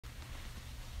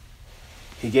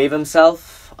He gave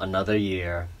himself another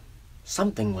year.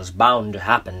 Something was bound to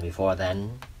happen before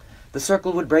then. The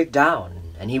circle would break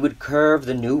down, and he would curve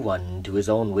the new one to his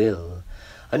own will.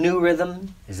 A new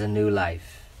rhythm is a new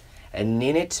life, and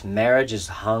in it marriage is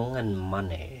hung and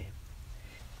money.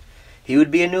 He would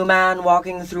be a new man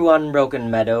walking through unbroken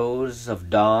meadows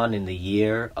of dawn in the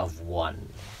year of one.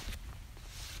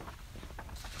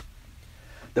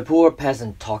 The poor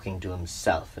peasant talking to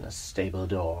himself in a stable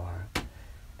door.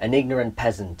 An ignorant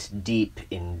peasant deep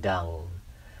in dung.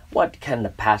 What can the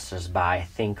passers-by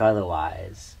think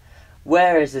otherwise?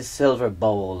 Where is his silver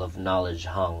bowl of knowledge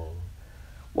hung?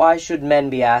 Why should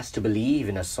men be asked to believe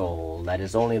in a soul that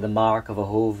is only the mark of a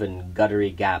hoof and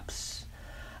guttery gaps?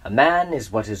 A man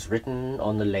is what is written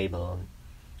on the label,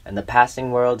 and the passing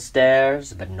world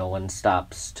stares, but no one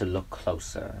stops to look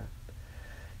closer.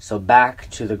 So back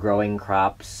to the growing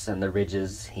crops and the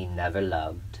ridges he never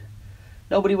loved.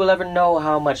 Nobody will ever know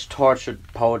how much tortured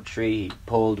poetry he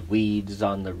pulled weeds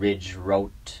on the ridge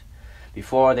wrote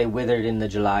before they withered in the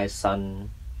July sun.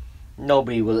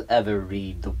 Nobody will ever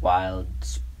read the wild,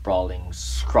 sprawling,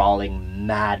 scrawling,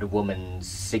 mad woman's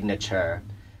signature.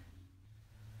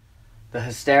 The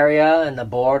hysteria and the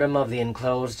boredom of the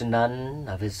enclosed nun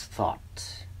of his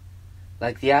thought.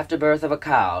 Like the afterbirth of a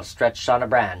cow stretched on a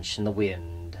branch in the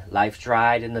wind, life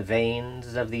dried in the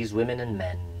veins of these women and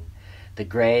men. The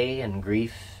grey and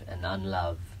grief and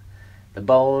unlove, the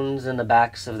bones in the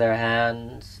backs of their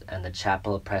hands, and the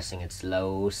chapel pressing its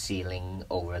low ceiling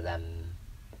over them.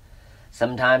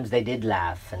 Sometimes they did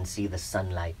laugh and see the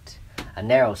sunlight, a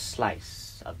narrow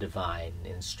slice of divine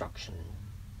instruction.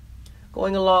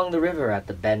 Going along the river at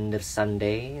the bend of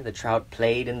Sunday, the trout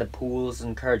played in the pool's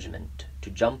encouragement to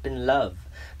jump in love,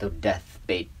 though death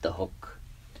bait the hook.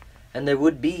 And there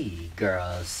would be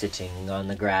girls sitting on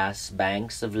the grass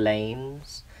banks of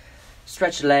lanes,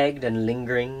 stretch-legged and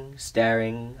lingering,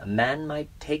 staring. A man might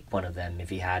take one of them if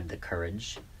he had the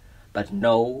courage. But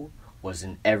no was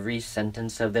in every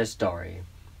sentence of their story,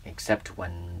 except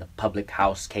when the public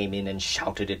house came in and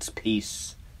shouted its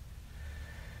piece.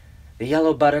 The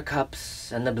yellow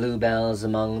buttercups and the bluebells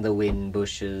among the wind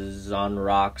bushes on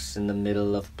rocks in the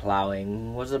middle of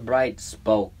ploughing was a bright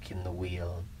spoke in the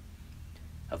wheel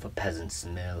of a peasant's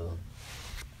mill.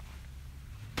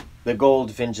 The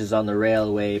goldfinches on the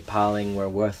railway piling were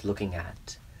worth looking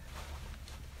at.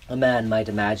 A man might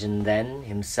imagine then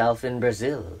himself in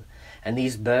Brazil, and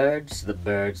these birds, the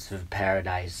birds of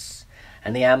paradise,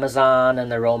 and the Amazon and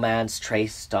the romance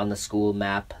traced on the school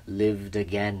map lived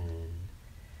again.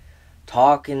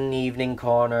 Talk in evening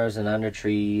corners and under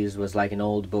trees was like an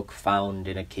old book found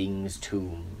in a king's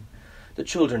tomb. The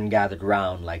children gathered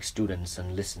round like students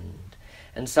and listened,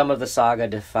 and some of the saga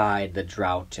defied the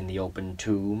drought in the open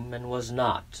tomb and was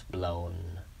not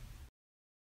blown.